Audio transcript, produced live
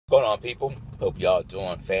Going on, people? Hope y'all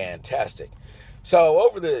doing fantastic. So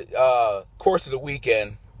over the course of the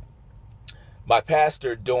weekend, my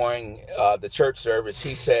pastor during the church service,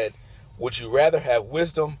 he said, would you rather have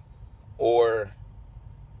wisdom or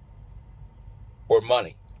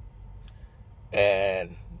money?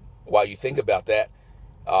 And while you think about that,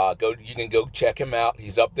 you can go check him out.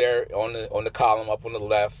 He's up there on the column up on the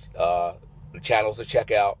left. The channels to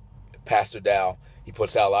check out, Pastor Dow. He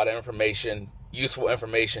puts out a lot of information, useful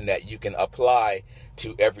information that you can apply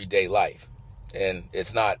to everyday life. And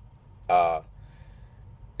it's not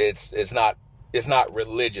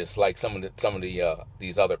religious like some of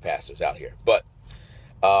these other pastors out here. But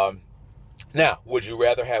now, would you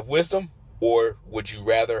rather have wisdom or would you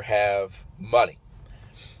rather have money?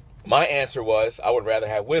 My answer was I would rather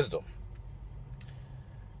have wisdom.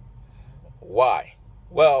 Why?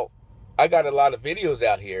 Well, I got a lot of videos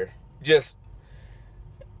out here just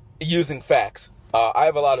using facts. I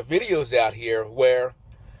have a lot of videos out here where,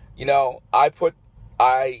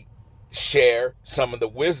 I share some of the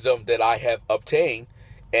wisdom that I have obtained,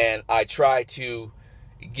 and I try to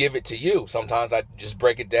give it to you. Sometimes I just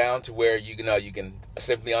break it down to where you can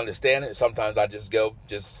simply understand it. Sometimes I just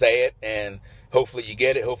say it, and hopefully you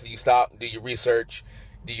get it. Hopefully you stop, do your research,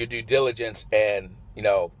 do your due diligence, and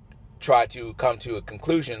try to come to a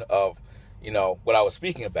conclusion of what I was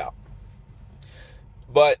speaking about.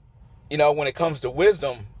 But when it comes to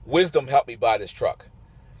wisdom helped me buy this truck.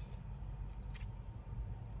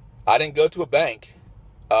 I didn't go to a bank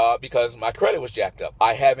because my credit was jacked up.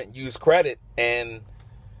 I haven't used credit, and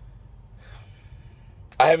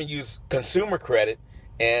I haven't used consumer credit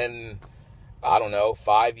in,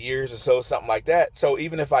 5 years or so, something like that. So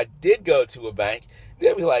even if I did go to a bank,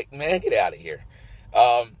 they'd be like, man, get out of here.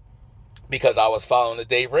 Because I was following the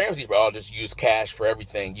Dave Ramsey, bro. I'll just use cash for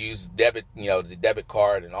everything. Use debit, the debit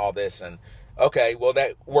card and all this. And okay, well,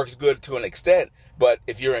 that works good to an extent. But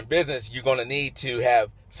if you're in business, you're going to need to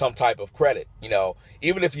have some type of credit.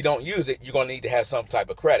 Even if you don't use it, you're going to need to have some type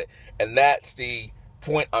of credit. And that's the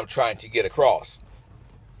point I'm trying to get across.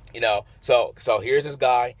 So here's this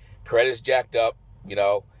guy, credit's jacked up,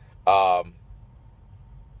 because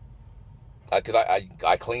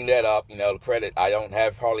I cleaned that up, the credit. I don't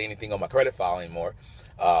have hardly anything on my credit file anymore.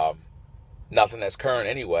 Nothing that's current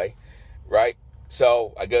anyway, right?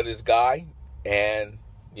 So I go to this guy, and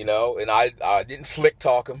and I didn't slick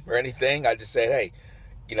talk him or anything. I just said, hey,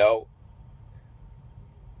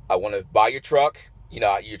 I want to buy your truck.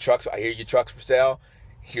 Your trucks. I hear your truck's for sale.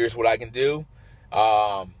 Here's what I can do.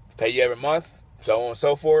 Pay you every month, so on and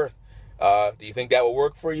so forth. Do you think that will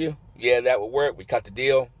work for you? Yeah, that will work. We cut the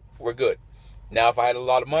deal. We're good. Now, if I had a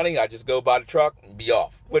lot of money, I'd just go buy the truck and be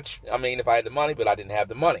off. Which, if I had the money, but I didn't have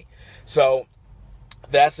the money. So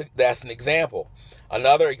that's an example.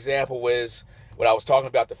 Another example was when I was talking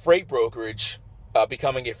about the freight brokerage,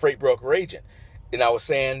 becoming a freight broker agent. And I was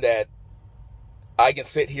saying that I can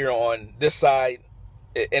sit here on this side,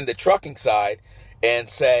 in the trucking side, and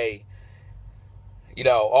say, it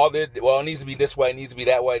needs to be this way, it needs to be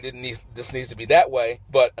that way, this needs to be that way.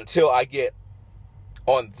 But until I get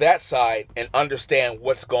on that side and understand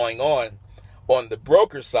what's going on the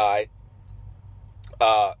broker side,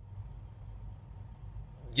 then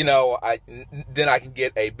I can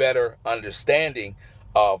get a better understanding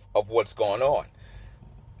of what's going on.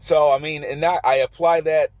 So, and that I apply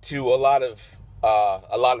that to a lot of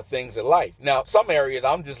things in life. Now, some areas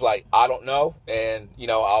I'm just like, I don't know. And,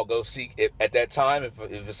 I'll go seek it at that time. If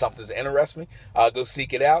it's something that interests me, I'll go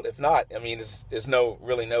seek it out. If not, it's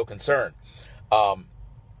really no concern.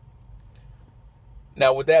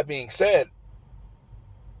 Now, with that being said,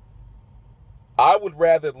 I would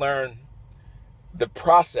rather learn the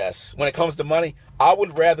process. When it comes to money, I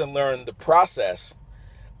would rather learn the process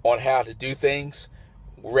on how to do things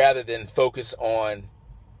rather than focus on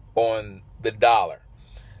the dollar.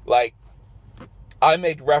 Like, I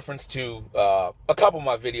make reference to a couple of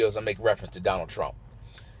my videos. I make reference to Donald Trump.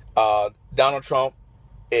 Donald Trump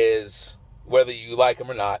is, whether you like him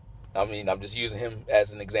or not, I'm just using him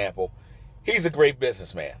as an example. He's a great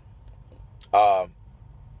businessman.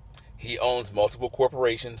 He owns multiple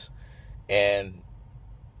corporations, and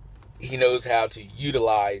he knows how to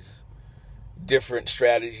utilize different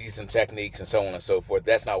strategies and techniques and so on and so forth.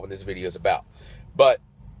 That's not what this video is about. But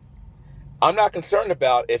I'm not concerned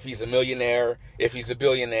about if he's a millionaire, if he's a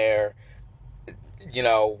billionaire,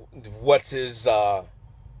 what's his, what's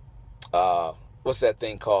that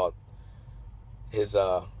thing called? His,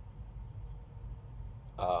 the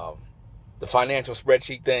financial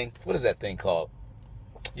spreadsheet thing. What is that thing called?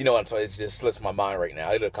 You know what I'm saying? It just slips my mind right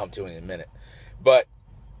now. It'll come to me in a minute. But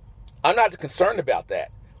I'm not concerned about that.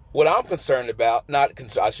 what I'm concerned about, I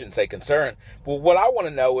shouldn't say concerned, but what I want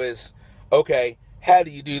to know is, okay, how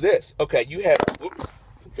do you do this? Okay, you have,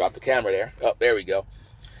 drop the camera there. Oh, there we go.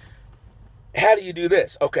 How do you do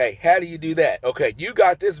this? Okay, how do you do that? Okay, you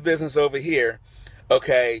got this business over here.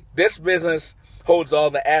 Okay, this business holds all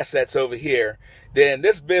the assets over here. Then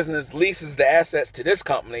this business leases the assets to this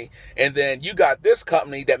company. And then you got this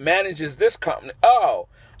company that manages this company. Oh,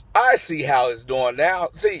 I see how it's doing now.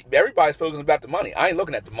 See, everybody's focusing about the money. I ain't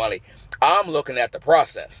looking at the money. I'm looking at the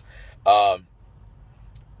process. And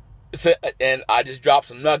I just dropped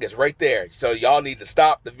some nuggets right there. So y'all need to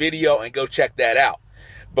stop the video and go check that out.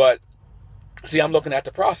 But see, I'm looking at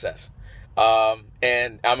the process.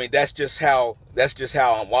 And I mean, that's just how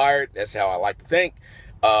I'm wired. That's how I like to think.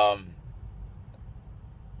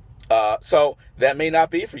 So that may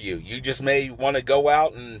not be for you. You just may want to go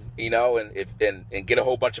out and, and get a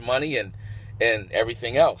whole bunch of money and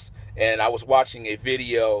everything else. And I was watching a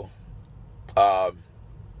video, Golden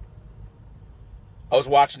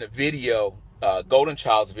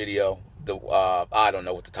Child's video. I don't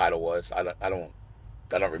know what the title was. I don't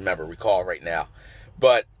recall right now,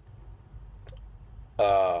 but,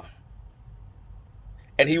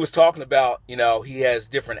 and he was talking about, he has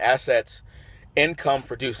different assets, income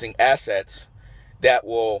producing assets that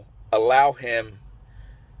will allow him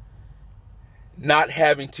not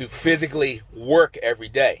having to physically work every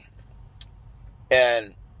day.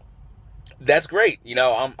 And that's great.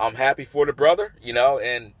 I'm happy for the brother,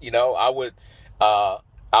 and,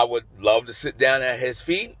 I would love to sit down at his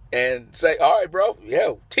feet and say, all right, bro,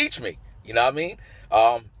 teach me, you know what I mean?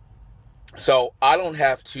 So I don't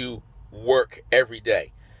have to work every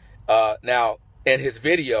day. Now, in his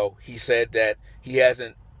video, he said that he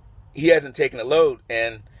hasn't taken a load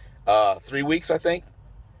in 3 weeks, I think.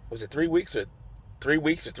 Was it 3 weeks or 3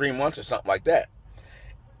 weeks or 3 months or something like that?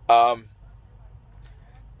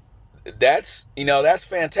 That's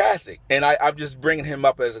fantastic. And I'm just bringing him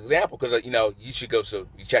up as an example because, you should go, so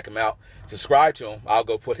you check him out, subscribe to him. I'll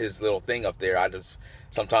go put his little thing up there.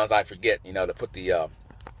 Sometimes I forget, to put the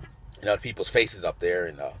people's faces up there,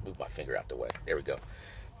 and move my finger out the way. There we go.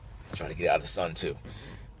 I'm trying to get out of the sun too.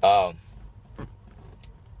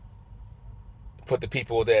 Put the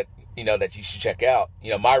people that, that you should check out,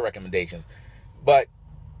 my recommendations. But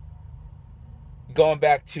going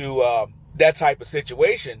back to that type of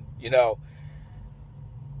situation,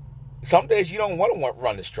 some days you don't want to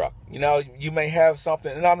run this truck. You may have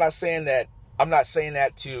something, and I'm not saying that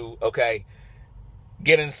to, okay,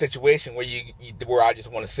 get in a situation where where I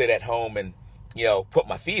just want to sit at home and, put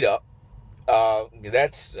my feet up.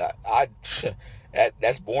 That's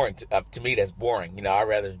boring to me. That's boring. I'd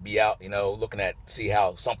rather be out, see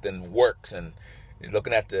how something works and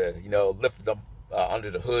looking at the, lift them under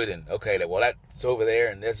the hood and, okay, well, that's over there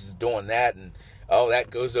and this is doing that and, oh, that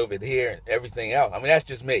goes over here and everything else. I mean, that's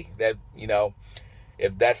just me. That,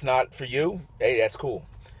 if that's not for you, hey, that's cool.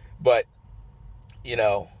 But,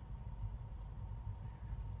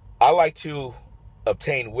 I like to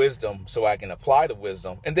obtain wisdom so I can apply the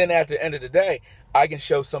wisdom. And then at the end of the day, I can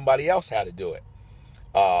show somebody else how to do it.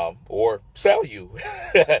 Or sell you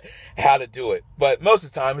how to do it. But most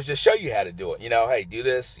of the time, it's just show you how to do it. Hey, do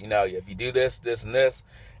this. If you do this, this, and this,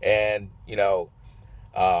 and,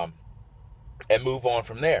 and move on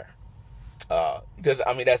from there. Because,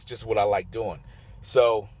 I mean, that's just what I like doing.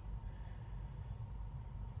 So,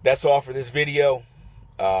 that's all for this video.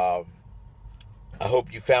 I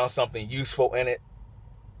hope you found something useful in it.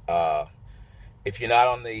 If you're not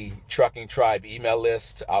on the Trucking Tribe email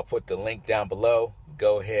list, I'll put the link down below.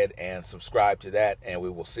 Go ahead and subscribe to that, and we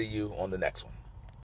will see you on the next one.